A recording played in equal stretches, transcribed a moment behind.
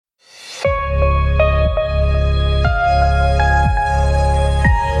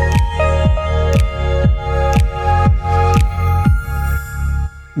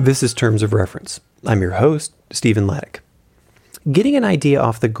This is Terms of Reference. I'm your host, Stephen Laddick. Getting an idea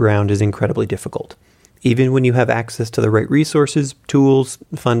off the ground is incredibly difficult, even when you have access to the right resources, tools,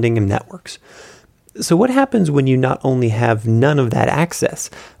 funding, and networks. So what happens when you not only have none of that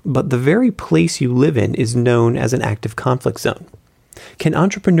access, but the very place you live in is known as an active conflict zone? Can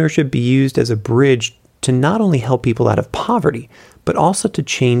entrepreneurship be used as a bridge to not only help people out of poverty, but also to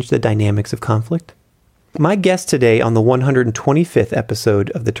change the dynamics of conflict? My guest today on the 125th episode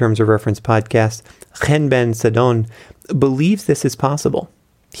of the Terms of Reference podcast, Hen Ben Saadon, believes this is possible.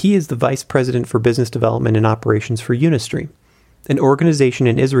 He is the Vice President for Business Development and Operations for Unistream, an organization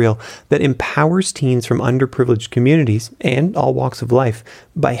in Israel that empowers teens from underprivileged communities and all walks of life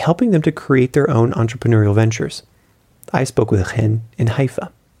by helping them to create their own entrepreneurial ventures. I spoke with Hen in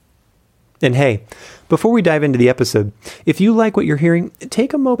Haifa. And hey, before we dive into the episode, if you like what you're hearing,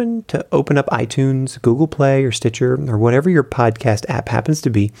 take a moment to open up iTunes, Google Play, or Stitcher, or whatever your podcast app happens to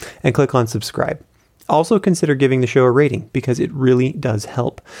be, and click on subscribe. Also consider giving the show a rating because it really does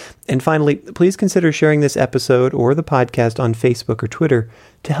help. And finally, please consider sharing this episode or the podcast on Facebook or Twitter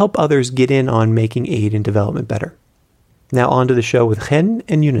to help others get in on making aid and development better. Now on to the show with Hen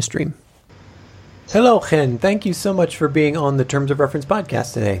and Unistream. Hello, Hen. Thank you so much for being on the Terms of Reference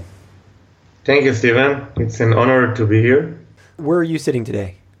podcast today. Thank you, Stephen. It's an honor to be here. Where are you sitting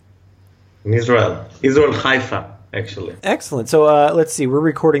today? In Israel, Haifa, actually. Excellent. So let's see. We're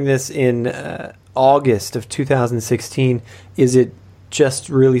recording this in August of 2016. Is it just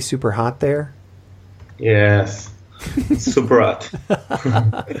really super hot there? Yes, it's super hot.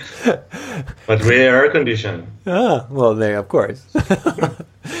 But we are air conditioned. Ah, well, there, of course.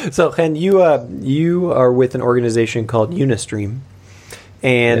 So, Hen, you are with an organization called Unistream.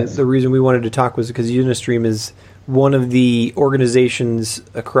 And yes. The reason we wanted to talk was because Unistream is one of the organizations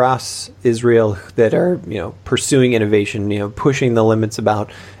across Israel that are, pursuing innovation, pushing the limits about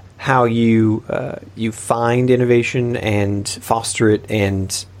how you find innovation and foster it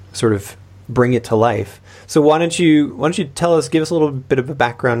and sort of bring it to life. So why don't you give us a little bit of a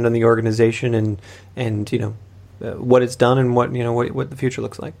background on the organization and what it's done and what the future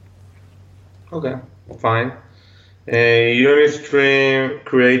looks like. Okay, fine. Unistream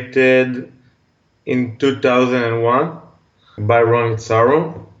created in 2001 by Ronnie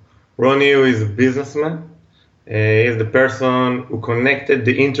Saadon. Ronnie, who is a businessman, is the person who connected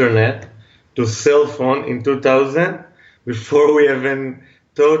the internet to cell phone in 2000 before we even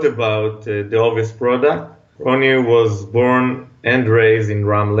thought about the obvious product. Ronnie was born and raised in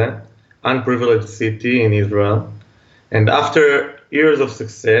Ramle, unprivileged city in Israel. And after years of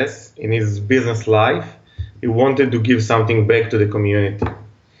success in his business life, he wanted to give something back to the community.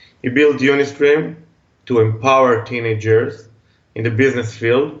 He built Unistream to empower teenagers in the business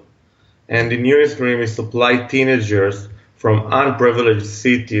field, and in Unistream he supplied teenagers from unprivileged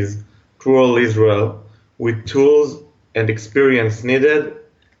cities through all Israel with tools and experience needed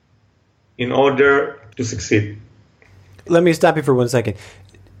in order to succeed. Let me stop you for 1 second.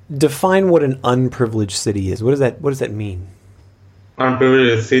 Define what an unprivileged city is. What does that mean?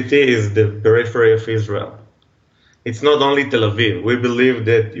 Unprivileged city is the periphery of Israel. It's not only Tel Aviv. We believe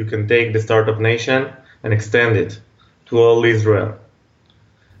that you can take the startup nation and extend it to all Israel.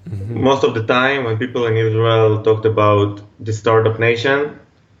 Mm-hmm. Most of the time when people in Israel talked about the startup nation,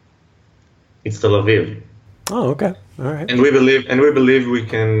 it's Tel Aviv. Oh, okay. All right. And we believe we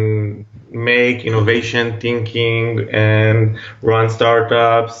can make innovation thinking and run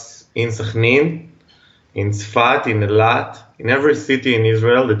startups in Sachnin, in Tzfat, in Elat, in every city in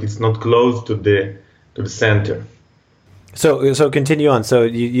Israel that is not close to the center. So continue on. So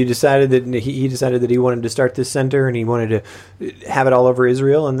you decided that he decided that he wanted to start this center and he wanted to have it all over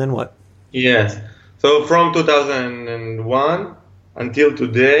Israel, and then what? Yes. So from 2001 until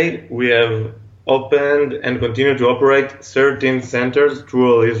today, we have opened and continue to operate 13 centers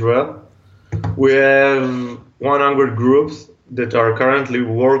through all Israel. We have 100 groups that are currently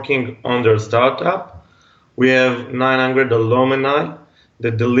working on their startup. We have 900 alumni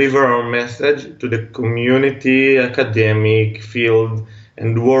that deliver our message to the community, academic field,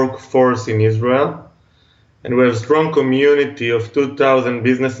 and workforce in Israel. And we have a strong community of 2,000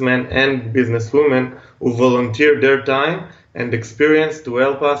 businessmen and businesswomen who volunteer their time and experience to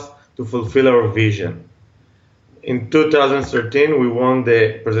help us to fulfill our vision. In 2013, we won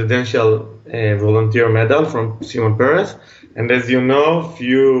the Presidential Volunteer Medal from Shimon Peres. And as you know, a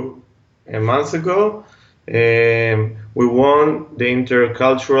few months ago, we won the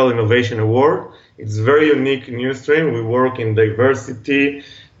Intercultural Innovation Award. It's very unique in Unistream. We work in diversity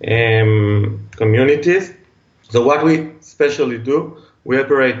communities. So what we specially do, we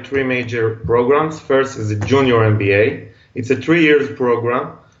operate three major programs. First is a junior MBA. It's a 3 years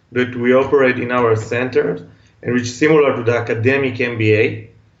program that we operate in our centers, and which is similar to the academic MBA,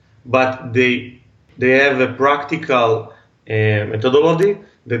 but they have a practical methodology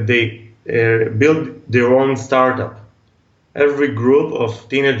that they build their own startup. Every group of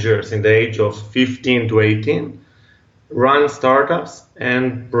teenagers in the age of 15 to 18 run startups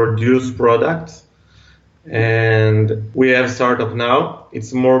and produce products. And we have startup now.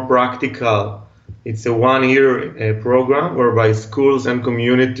 It's more practical. It's a 1-year program whereby schools and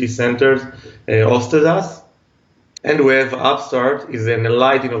community centers hosted us. And we have Upstart, is an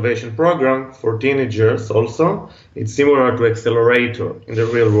Elite Innovation Program for teenagers also. It's similar to Accelerator in the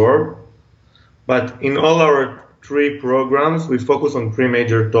real world. But in all our 3 programs, we focus on 3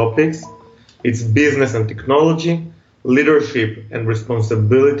 major topics. It's business and technology, leadership and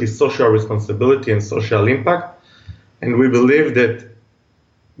responsibility, social responsibility and social impact. And we believe that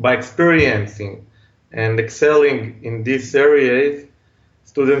by experiencing and excelling in these areas,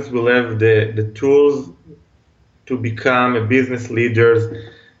 students will have the tools to become a business leaders,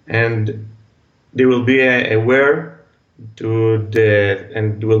 and they will be aware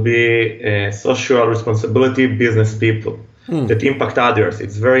and will be social responsibility business people that impact others.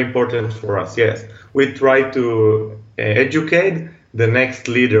 It's very important for us. Yes, we try to educate the next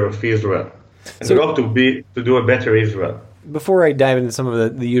leader of Israel, and we hope to do a better Israel. Before I dive into some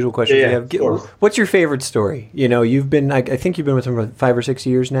of the usual questions we have, what's your favorite story? You know, you've been, I think you've been with them for 5 or 6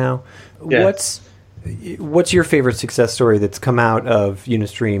 years now. Yes. What's your favorite success story that's come out of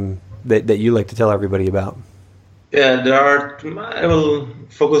Unistream that you like to tell everybody about? Yeah, I will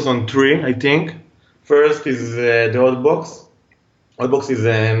focus on 3, I think. First is the Hotbox. Hotbox is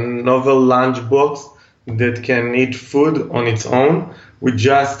a novel lunch box that can eat food on its own with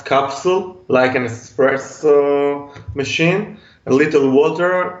just capsule, like an espresso machine, a little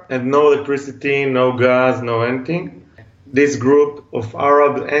water, and no electricity, no gas, no anything. This group of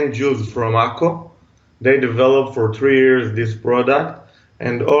Arab and Jews from Akko, they developed for 3 years this product,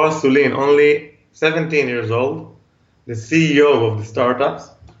 and Ora Sulin, only 17 years old, the CEO of the startups.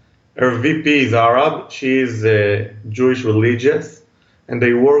 Her VP is Arab, she is Jewish religious, and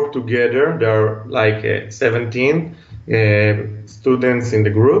they work together. There are like 17 students in the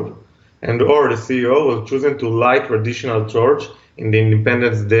group, and Or, the CEO, was chosen to light traditional torch in the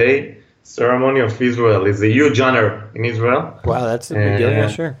Independence Day ceremony of Israel. It's a huge honor in Israel. Wow, that's a big deal, yeah,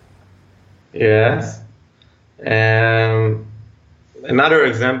 sure. Yes. And another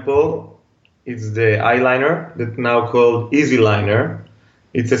example is the eyeliner that's now called Easy Liner.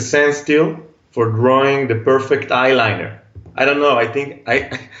 It's a standstill for drawing the perfect eyeliner. I don't know. I think I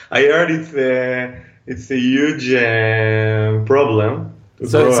heard it's a huge problem.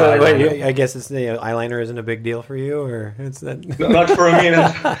 So wait, I guess it's the eyeliner isn't a big deal for you, or it's that? Not for me,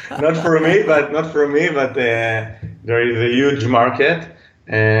 not for me, but there is a huge market,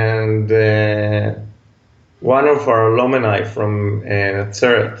 and one of our alumni from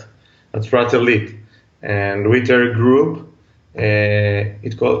Natzeret Elite, and with her group,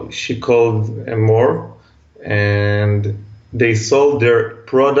 she called more, and they sold their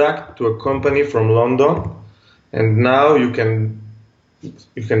product to a company from London, and now you can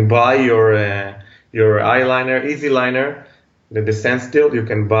buy your eyeliner, Easy Liner, the standstill. You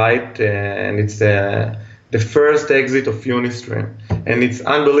can buy it, and it's the first exit of Unistream, and it's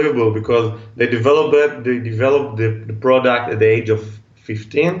unbelievable because they developed the product at the age of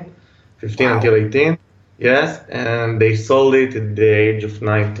 15 wow. Until 18, yes, and they sold it at the age of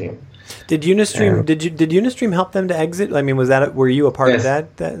 19. Did Unistream did Unistream help them to exit? I mean, were you a part of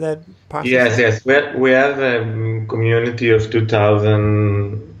that process? Yes. We have a community of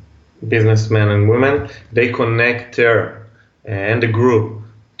 2,000 businessmen and women. They connect her and the group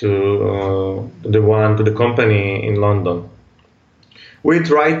to the company in London. We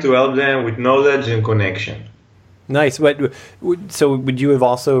try to help them with knowledge and connection. Nice. So would you have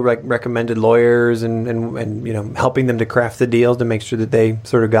also recommended lawyers and helping them to craft the deals to make sure that they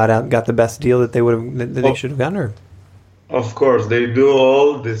sort of got the best deal that they should have gotten? Or? Of course, they do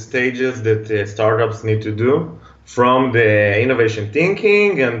all the stages that startups need to do, from the innovation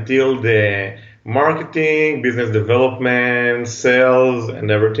thinking until the marketing, business development, sales,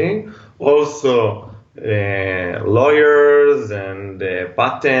 and everything. Also, lawyers and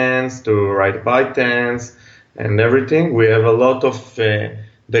patents, to write patents and everything. We have a lot of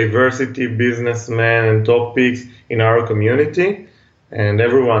diversity businessmen and topics in our community, and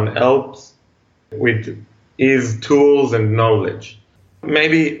everyone helps with his tools and knowledge.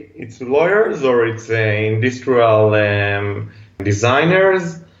 Maybe it's lawyers or it's industrial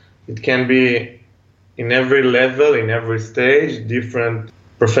designers. It can be in every level, in every stage, different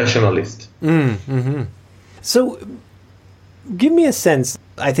professionalists. Mm-hmm. So give me a sense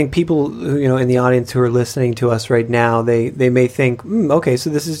I think people in the audience who are listening to us right now, they may think, okay, so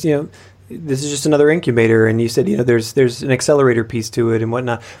this is this is just another incubator, and you said there's an accelerator piece to it and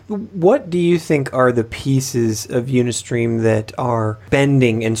whatnot. What do you think are the pieces of Unistream that are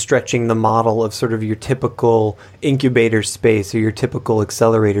bending and stretching the model of sort of your typical incubator space or your typical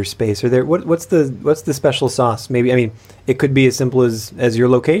accelerator space? Or what's the special sauce? Maybe, I mean, it could be as simple as your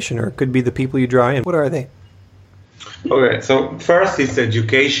location, or it could be the people you draw in. What are they? Okay, so first it's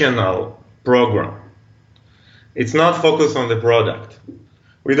educational program. It's not focused on the product.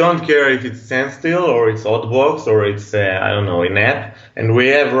 We don't care if it's standstill or it's hotbox or it's an app. And we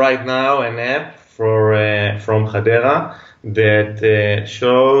have right now an app from Hadera that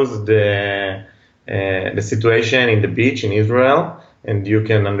shows the situation in the beach in Israel, and you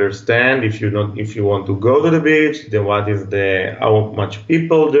can understand if you want to go to the beach, then how much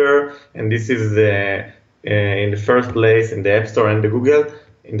people there, and this is in the first place in the App Store and the Google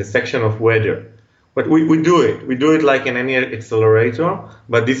in the section of weather. But we do it. We do it like in any accelerator,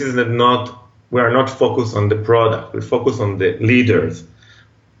 but this is we are not focused on the product. We focus on the leaders.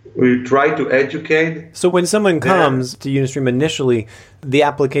 We try to educate. So when someone comes to Unistream initially, the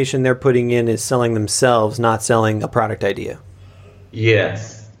application they're putting in is selling themselves, not selling a product idea.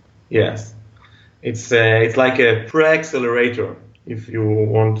 Yes. It's like a pre-accelerator, if you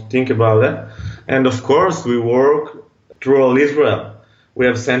want to think about it. And of course, we work through all Israel. We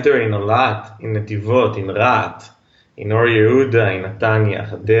have center in Olat, in Netivot, in Rat, in Or Yehuda, in Netanya,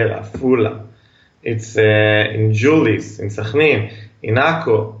 Hadera, Fula. It's in Julis, in Sachnin, in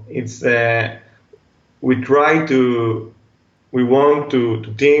Akko. It's we want to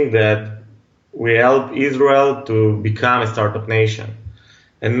think that we help Israel to become a startup nation,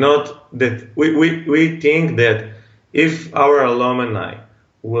 and not that we think that if our alumni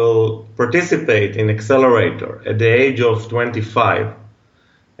will participate in accelerator at the age of 25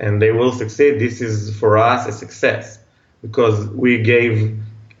 and they will succeed, this is for us a success, because we gave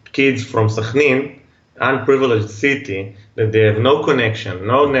kids from Sachnin, unprivileged city, that they have no connection,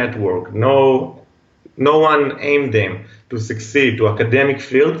 no network, no one aimed them to succeed to academic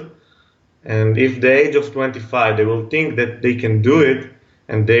field. And if the age of 25 they will think that they can do it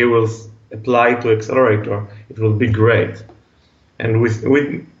and they will apply to accelerator, it will be great. And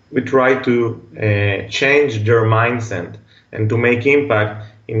we try to change their mindset and to make impact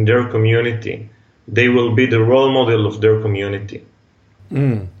in their community. They will be the role model of their community.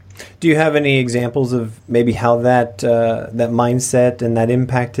 Do you have any examples of maybe how that mindset and that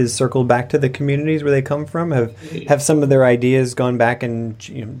impact has circled back to the communities where they come from? Have some of their ideas gone back and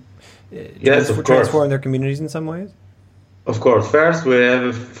yes, of course, transformed their communities in some ways? Of course. First, we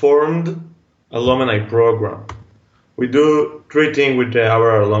have formed alumni program. We do 3 things with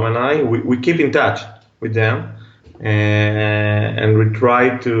our alumni. We keep in touch with them, and we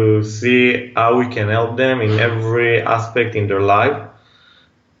try to see how we can help them in every aspect in their life.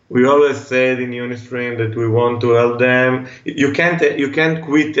 We always said in Unistream that we want to help them. You can't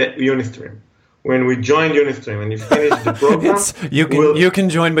quit Unistream. When we joined Unistream and you finish the program, you can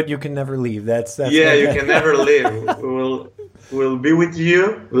join, but you can never leave. That's you can never leave. We'll be with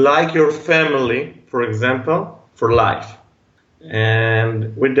you like your family, for example, for life.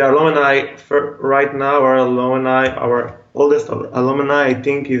 And with the alumni, right now, our oldest alumni, I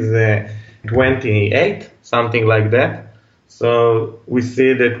think, is 28, something like that. So we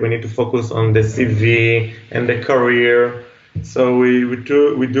see that we need to focus on the CV and the career. So we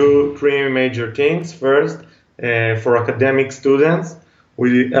do 3 major things. First, for academic students,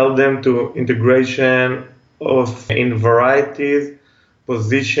 we help them to integration in varieties,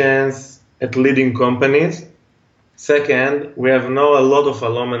 positions at leading companies. Second, we have now a lot of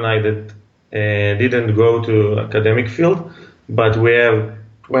alumni that didn't go to academic field, but we have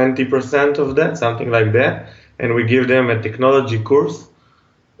 20% of that, something like that, and we give them a technology course.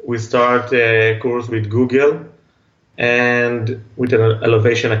 We start a course with Google and with an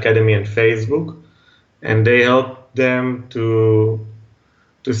Elevation Academy and Facebook, and they help them to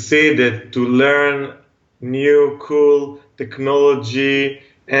see that to learn new cool technology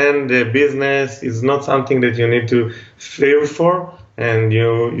and the business is not something that you need to fear for, and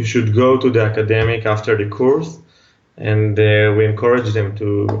you should go to the academic after the course, and we encourage them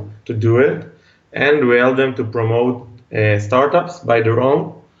to do it, and we help them to promote startups by their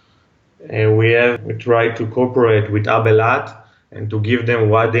own. We try to cooperate with Abelat and to give them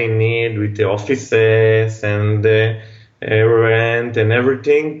what they need with the offices and rent and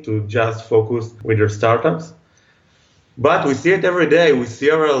everything to just focus with their startups. But we see it every day. We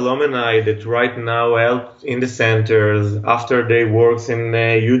see our alumni that right now help in the centers after they work in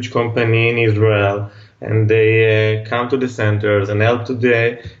a huge company in Israel. and they come to the centers and help to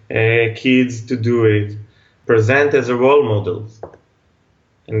the kids to do it, present as a role models.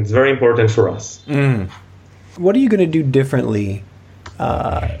 And it's very important for us. What are you going to do differently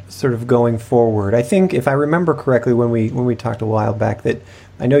sort of going forward? I think, if I remember correctly, when we talked a while back, that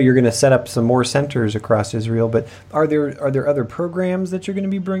I know you're going to set up some more centers across Israel, but are there other programs that you're going to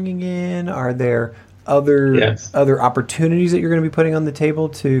be bringing in? Are there other opportunities that you're going to be putting on the table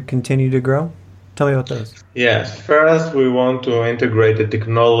to continue to grow? Tell me about those. Yes. First, we want to integrate the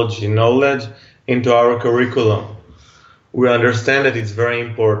technology knowledge into our curriculum. We understand that it's very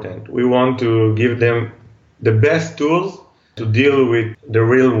important. We want to give them the best tools to deal with the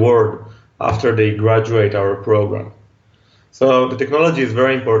real world after they graduate our program. So the technology is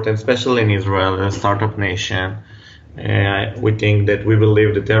very important, especially in Israel, a startup nation. We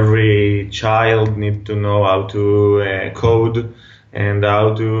believe that every child needs to know how to code and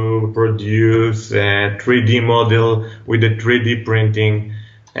how to produce a 3D model with the 3D printing.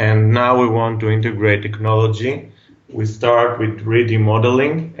 And now we want to integrate technology. We start with 3D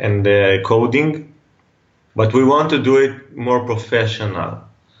modeling and coding, but we want to do it more professional.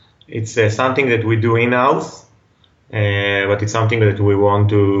 It's something that we do in-house, but it's something that we want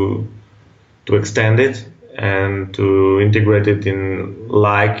to extend it and to integrate it in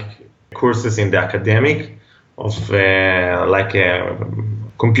like courses in the academic of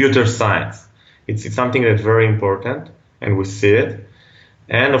computer science. It's something that's very important, and we see it.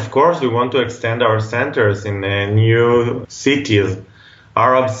 And of course, we want to extend our centers in new cities,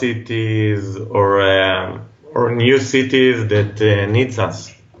 Arab cities, or new cities that needs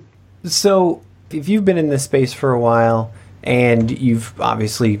us. So, if you've been in this space for a while, and you've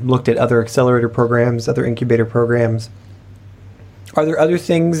obviously looked at other accelerator programs, other incubator programs, are there other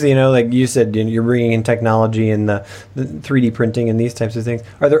things, like you said, you're bringing in technology and the 3D printing and these types of things.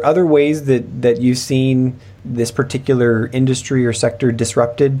 Are there other ways that you've seen this particular industry or sector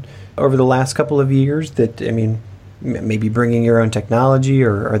disrupted over the last couple of years? Maybe bringing your own technology,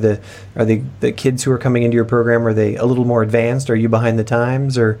 or are the kids who are coming into your program, are they a little more advanced? Are you behind the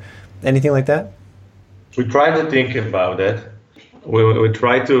times, or anything like that? We try to think about that. We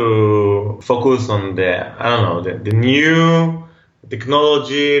try to focus on the new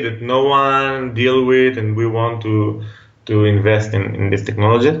technology that no one deal with, and we want to invest in this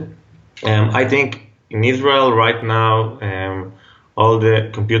technology. I think in Israel right now, all the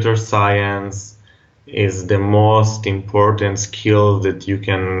computer science is the most important skill that you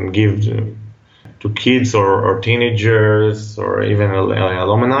can give to kids or teenagers or even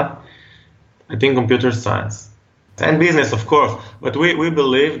alumni. I think computer science and business, of course, but we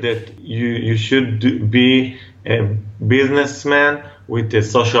believe that you should be a businessman with a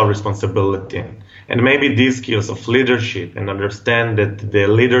social responsibility, and maybe these skills of leadership, and understand that the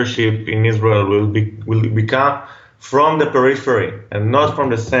leadership in Israel will become from the periphery and not from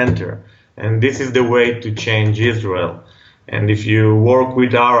the center, and this is the way to change Israel. And if you work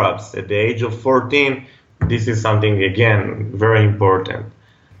with Arabs at the age of 14, this is something, again, very important.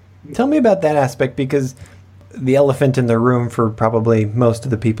 Tell me about that aspect, because the elephant in the room for probably most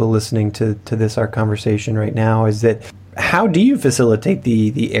of the people listening to our conversation right now is that, how do you facilitate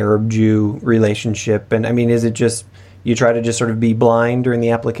the Arab-Jew relationship? And is it just you try to just sort of be blind during the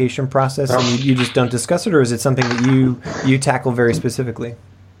application process and you just don't discuss it, or is it something that you tackle very specifically?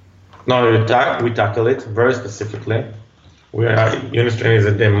 No, we tackle it very specifically. Unistream is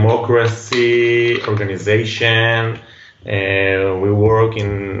a democracy organization. We work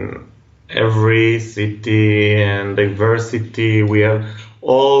in every city and diversity. We have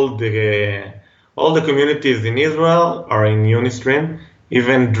all the communities in Israel are in Unistream,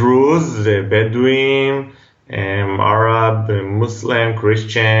 even Druze, Bedouin, Arab, Muslim,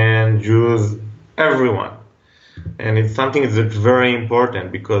 Christian, Jews, everyone. And it's something that's very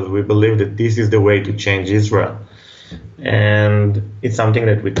important, because we believe that this is the way to change Israel. And it's something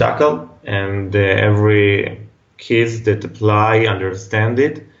that we tackle, and every kids that apply understand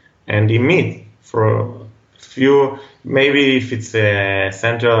it and emit for a few. Maybe if it's a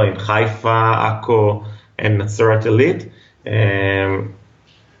center in Haifa, Akko, and Nazareth Elite,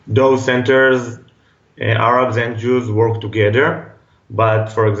 those centers, Arabs and Jews work together. But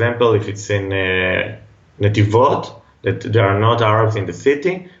for example, if it's in Netivot, that there are not Arabs in the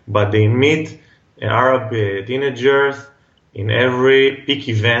city, but they meet Arab teenagers in every peak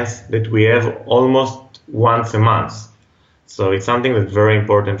events that we have almost once a month. So it's something that's very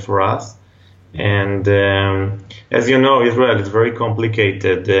important for us. And as you know, Israel is a very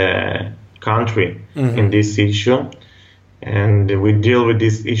complicated country in this issue. And we deal with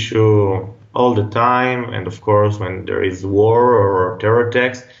this issue all the time. And of course, when there is war or terror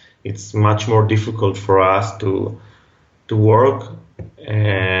attacks, it's much more difficult for us to work.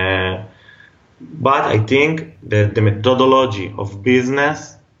 But I think that the methodology of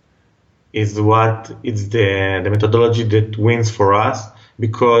business is it's the methodology that wins for us,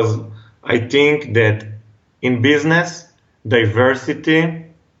 because I think that in business, diversity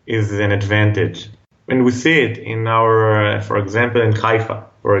is an advantage. When we see it in our, for example, in Haifa,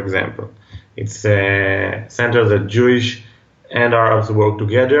 for example, it's a center that Jewish and Arabs work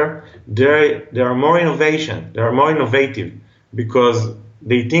together. There are more innovation. They are more innovative because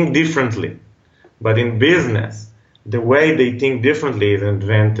they think differently. But in business, the way they think differently is an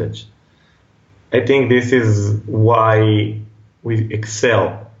advantage. I think this is why we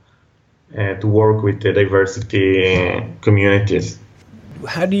excel to work with the diversity communities.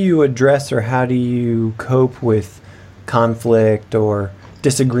 How do you address or how do you cope with conflict or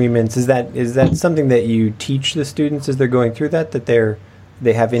disagreements? Is that something that you teach the students as they're going through that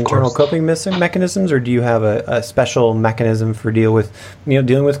they have internal coping mechanisms, or do you have a special mechanism for dealing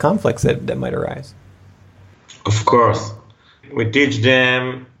with conflicts that might arise? Of course, we teach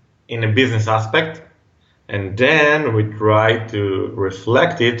them in a business aspect, and then we try to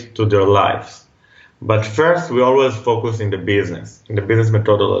reflect it to their lives. But first, we always focus in the business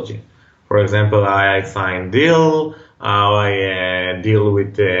methodology. For example, I sign deal, how I deal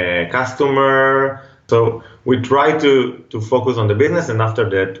with the customer. So we try to focus on the business, and after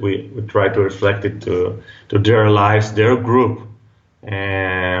that, we try to reflect it to their lives, their group,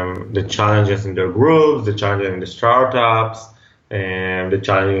 and the challenges in their groups, the challenges in the startups, and the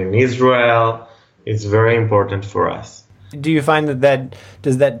challenges in Israel. It's very important for us. Do you find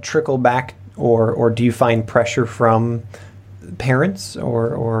does that trickle back, or do you find pressure from parents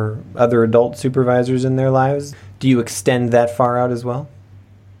or other adult supervisors in their lives? Do you extend that far out as well?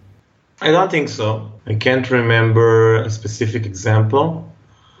 I don't think so. I can't remember a specific example.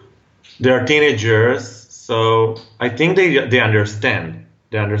 They are teenagers, so I think they understand.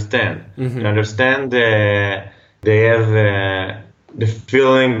 They understand. Mm-hmm. They understand. They have the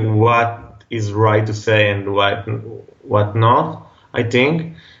feeling what is right to say and what not. I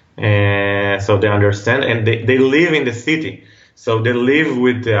think. So they understand, and they live in the city. So they live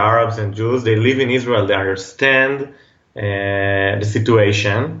with the Arabs and Jews. They live in Israel. They understand the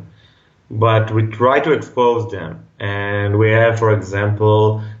situation, but we try to expose them. And we have, for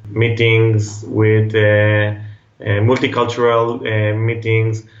example, meetings with multicultural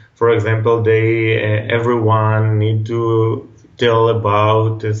meetings. For example, everyone need to tell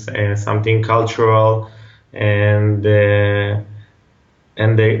about something cultural, and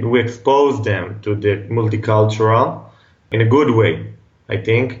we expose them to the multicultural in a good way, I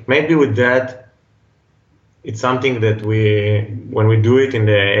think. Maybe with that, it's something that when we do it in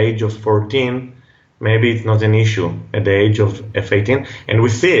the age of 14, maybe it's not an issue at the age of 18. And we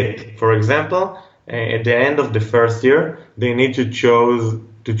see it. For example, at the end of the first year, they need to choose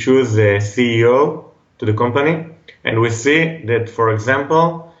a CEO to the company. And we see that, for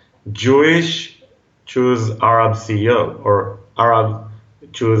example, Jewish choose Arab CEO, or Arab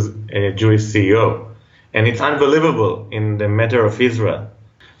choose a Jewish CEO. And it's unbelievable in the matter of Israel.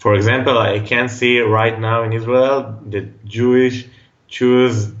 For example, I can see right now in Israel that Jewish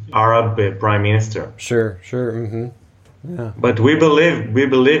choose Arab prime minister. Sure. Mm-hmm. Yeah. But we believe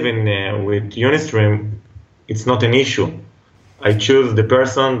in with Unistream, it's not an issue. I choose the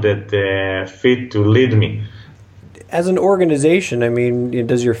person that fit to lead me. As an organization, I mean,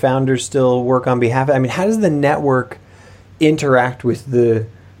 does your founder still work on behalf of? I mean, how does the network interact with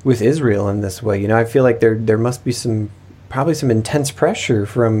Israel in this way? I feel like there must be probably some intense pressure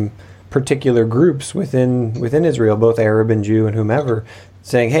from particular groups within Israel, both Arab and Jew and whomever,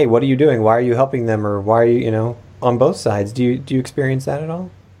 saying, "Hey, what are you doing? Why are you helping them?" Or why are you, on both sides? Do you experience that at all?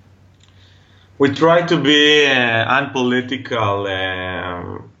 We try to be an unpolitical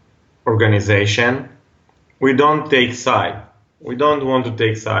organization. We don't take side. We don't want to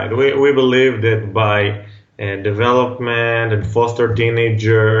take side. We believe that by development and foster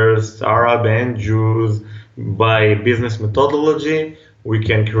teenagers, Arab and Jews, by business methodology, we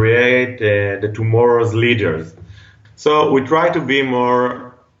can create the tomorrow's leaders. So we try to be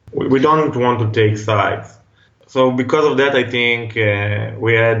more, we don't want to take sides. So because of that, I think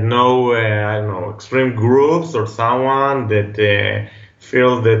we had no, extreme groups or someone that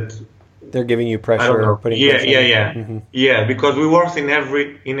feels that they're giving you pressure or putting pressure. Mm-hmm. Yeah, because we work in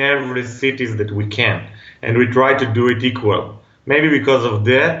every cities that we can, and we try to do it equal. Maybe because of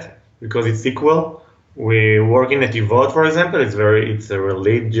that, because it's equal, we work in Netivot, for example. It's a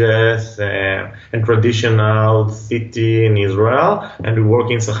religious and traditional city in Israel, and we work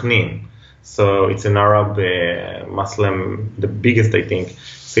in Sakhnin. So it's an Arab Muslim, the biggest, I think,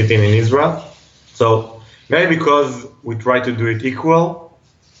 city in Israel. So maybe because we try to do it equal,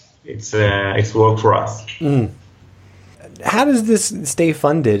 it's work for us. How does this stay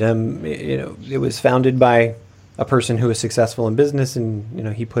funded? It was founded by a person who is successful in business,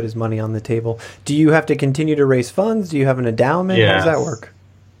 and he put his money on the table. Do you have to continue to raise funds? Do you have an endowment? Yes. How does that work?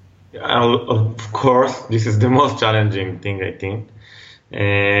 Of course, this is the most challenging thing, I think.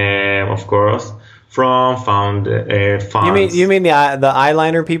 Of course, from funds. You mean the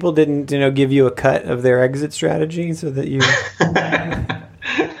eyeliner people didn't give you a cut of their exit strategy so that you?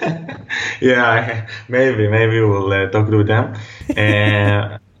 Yeah, maybe we'll talk to them.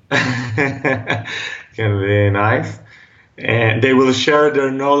 Can be nice, and they will share their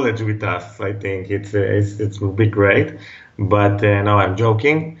knowledge with us. I think it will be great. But no, I'm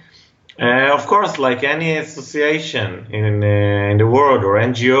joking. Of course, like any association in the world or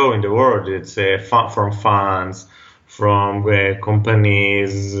NGO in the world, it's from funds, from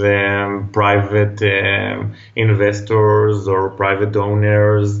companies, private investors or private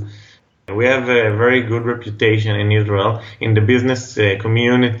donors. We have a very good reputation in Israel in the business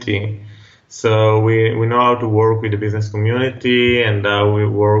community. So we know how to work with the business community, and we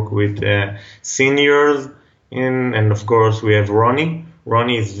work with seniors. And of course, we have Ronnie.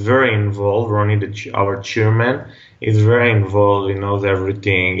 Ronnie is very involved. Ronnie, our chairman, is very involved. He knows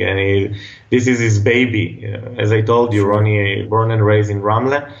everything, and this is his baby. As I told you, Ronnie, born and raised in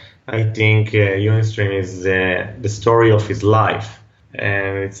Ramle. I think Unistream is the story of his life,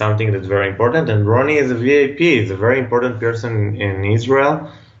 and it's something that's very important. And Ronnie is a VIP. He's a very important person in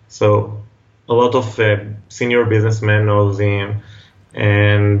Israel. So a lot of senior businessmen knows him.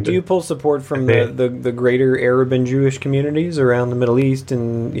 And do you pull support from the greater Arab and Jewish communities around the Middle East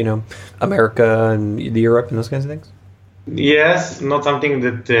and America and Europe and those kinds of things? Yes, not something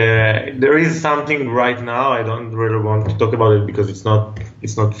that there is something right now. I don't really want to talk about it because it's not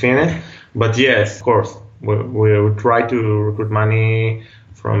finished. But yes, of course, we try to recruit money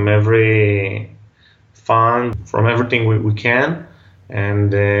from every fund, from everything we can.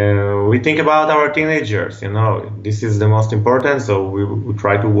 And we think about our teenagers, this is the most important. So we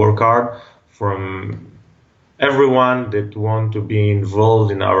try to work hard from everyone that want to be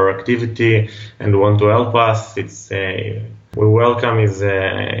involved in our activity and want to help us. We welcome his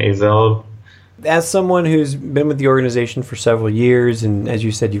help. As someone who's been with the organization for several years, and as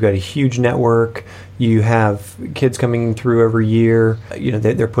you said, you've got a huge network, you have kids coming through every year,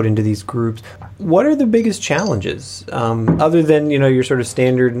 they're put into these groups. What are the biggest challenges, other than, your sort of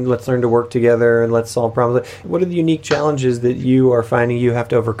standard, let's learn to work together and let's solve problems? What are the unique challenges that you are finding you have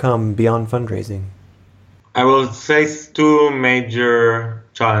to overcome beyond fundraising? I will say two major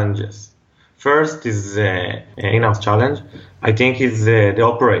challenges. First is in-house challenge. I think is the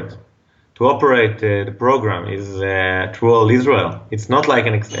operate. To operate the program is through all Israel. It's not like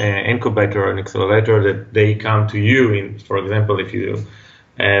an incubator or an accelerator that they come to you in. For example, if you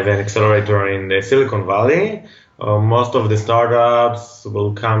have an accelerator in the Silicon Valley, most of the startups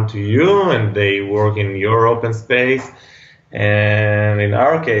will come to you and they work in your open space. And in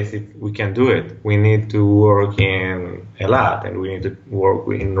our case, we can do it. We need to work in Elat and we need to work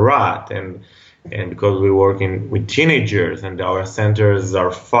in Rat, and because we work with teenagers and our centers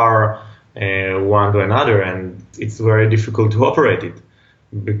are far one to another, and it's very difficult to operate it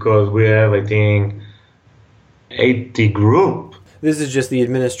because we have, I think, 80 group. This is just the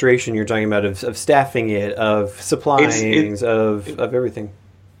administration you're talking about of staffing it, of supplying, of everything.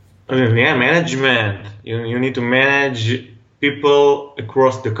 Yeah, management. You need to manage people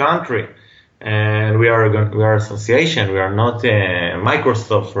across the country, and we are an association. We are not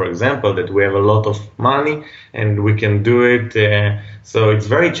Microsoft, for example, that we have a lot of money and we can do it. So it's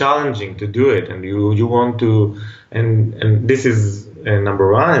very challenging to do it, and you want to, and this is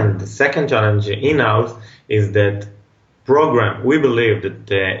number one. And the second challenge in-house is that program. We believe that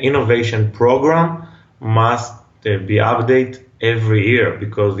the innovation program must be updated every year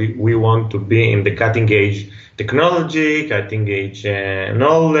because we want to be in the cutting edge technology, cutting edge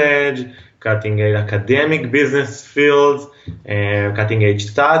knowledge, cutting edge academic business fields, cutting edge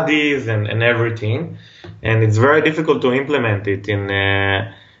studies, and everything. And it's very difficult to implement it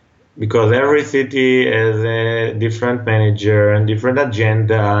because every city has a different manager and different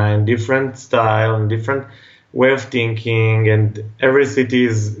agenda and different style and different way of thinking, and every city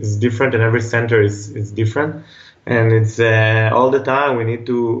is different and every center is different. And it's all the time we need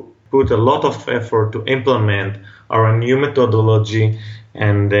to put a lot of effort to implement our new methodology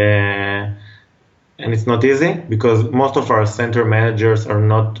and and it's not easy because most of our center managers are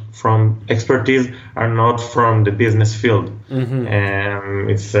not from expertise, are not from the business field.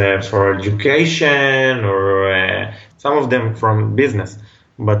 It's for education or some of them from business,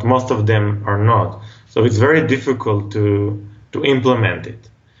 but most of them are not. So it's very difficult to implement it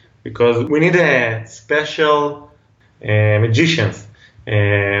because we need a special magicians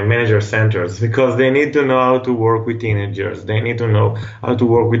manager centers because they need to know how to work with teenagers. They need to know how to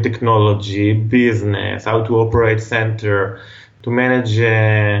work with technology, business, how to operate center, to manage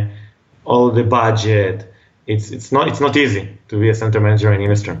all the budget. It's not easy to be a center manager in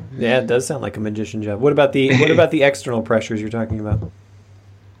Unistream. Yeah, it does sound like a magician job. What about the external pressures you're talking about?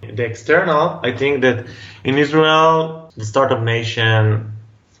 The external, I think that in Israel, the startup nation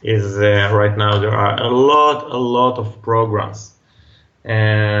is right now there are a lot of programs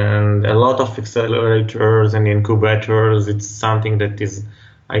and a lot of accelerators and incubators. It's something that is,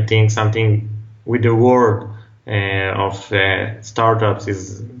 I think, something with the world of startups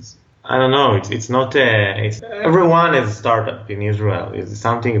is, I don't know. It's not. It's everyone is a startup in Israel. It's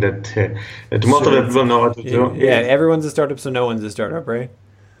something that that most of the people know what to do. Yeah, everyone's a startup, so no one's a startup, right?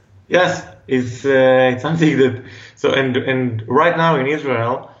 Yes, it's something that. So and right now in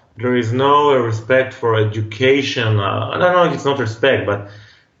Israel, there is no respect for education. I don't know if it's not respect, but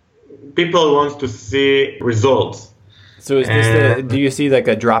people want to see results. So is this do you see like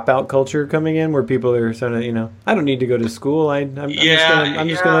a dropout culture coming in where people are sort of, I don't need to go to school. I'm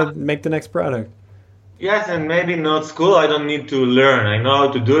just gonna make the next product. Yes, and maybe not school. I don't need to learn. I know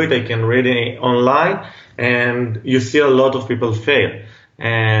how to do it. I can read it online, and you see a lot of people fail.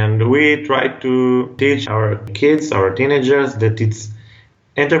 And we try to teach our kids, our teenagers, that it's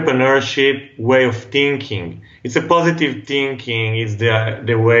entrepreneurship way of thinking. It's a positive thinking. It's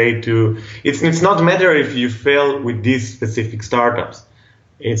the way to. It's not matter if you fail with these specific startups.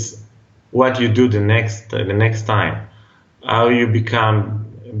 It's what you do the next time, how you become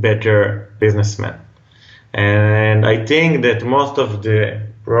a better businessman. And I think that most of the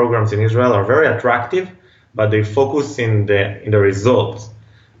programs in Israel are very attractive, but they focus in the results.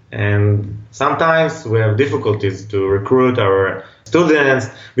 And sometimes we have difficulties to recruit our students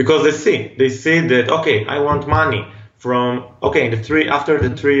because they see that, okay, I want money from, okay, after the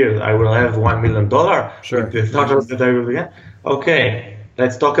 3 years I will have $1 million sure. with the startups that I will get. Okay,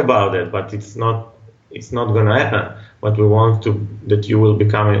 let's talk about it, but it's not going to happen. But we want that you will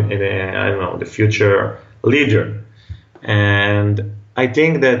become the future leader. And I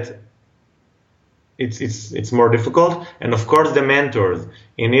think that it's more difficult. And of course the mentors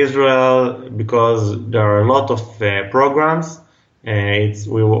in Israel, because there are a lot of programs.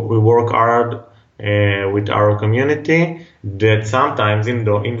 We work hard with our community that sometimes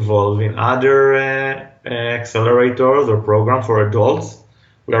involve in other accelerators or program for adults.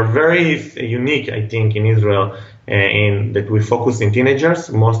 We are very unique, I think, in Israel in that we focus in teenagers.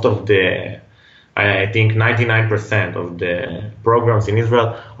 Most of I think 99% of the programs in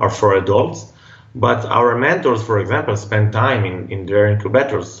Israel are for adults. But our mentors, for example, spend time in their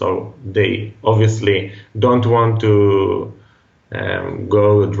incubators, so they obviously don't want to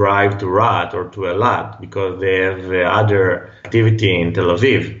go drive to Rat or to Elat because they have other activity in Tel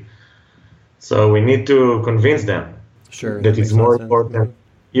Aviv. So we need to convince them that it's more important.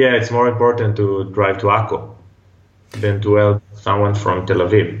 Yeah, it's more important to drive to Akko than to help someone from Tel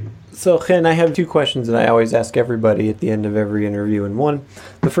Aviv. So, Hen, I have two questions that I always ask everybody at the end of every interview. And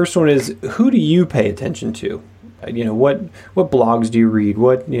the first one is, who do you pay attention to? What blogs do you read?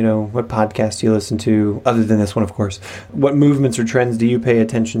 What podcasts do you listen to, other than this one, of course? What movements or trends do you pay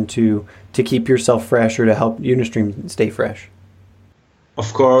attention to keep yourself fresh or to help Unistream stay fresh?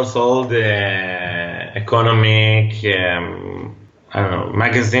 Of course, all the economic,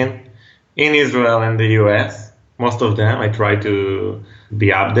 magazine in Israel and the US. Most of them I try to be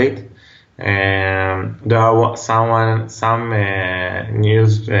updated. There are some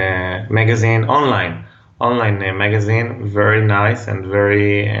news magazine online magazine, very nice and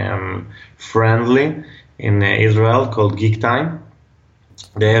very friendly in Israel called Geek Time.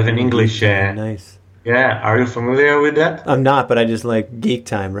 They have an English. Nice. Yeah, are you familiar with that? I'm not, but I just like Geek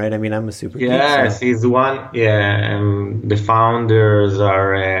Time, right? I mean, I'm a super geek. Yes, so. he's one. Yeah, the founders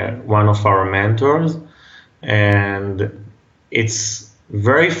are one of our mentors, and it's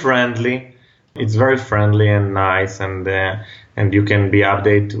very friendly. It's very friendly and nice, and you can be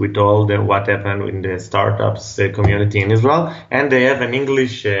updated with all what happened in the startups community in Israel. And they have an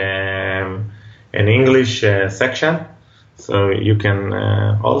English section, so you can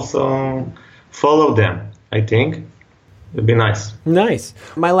also follow them. I think it'd be nice. Nice.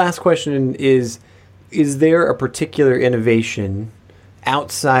 My last question is there a particular innovation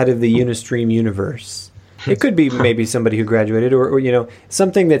outside of the Unistream universe? It could be maybe somebody who graduated or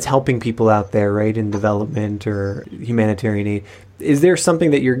something that's helping people out there, right, in development or humanitarian aid. Is there something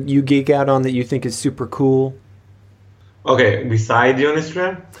that you geek out on that you think is super cool? Okay, beside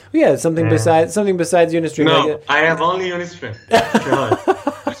Unistream? Yeah, something besides Unistream. No, I have only Unistream.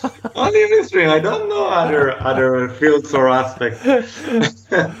 Only Unistream. I don't know other fields or aspects.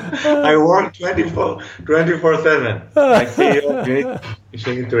 I work 24/7. I see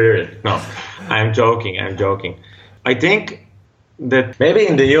you need to hear it. No, I'm joking. I think that maybe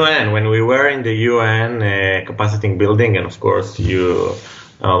in the UN, when we were in the UN capacity building, and of course you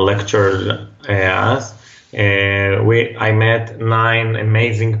lectured us, I met 9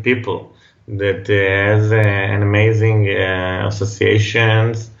 amazing people that has an amazing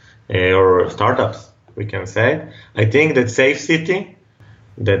associations or startups, we can say. I think that Safe City,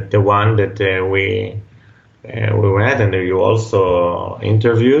 that the one that we met and you also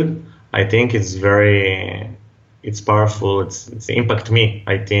interviewed, I think it's powerful. It's impact me.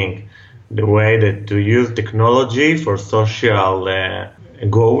 I think the way that to use technology for social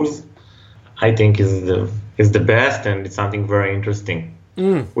goals, I think is the best, and it's something very interesting.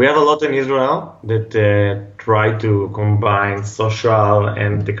 We have a lot in Israel that try to combine social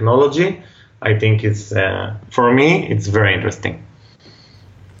and technology. I think it's for me, it's very interesting.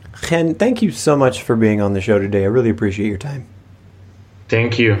 Hen, thank you so much for being on the show today. I really appreciate your time.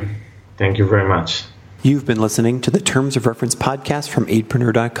 Thank you very much. You've been listening to the Terms of Reference podcast from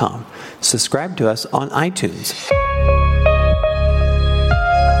aidpreneur.com. Subscribe to us on iTunes.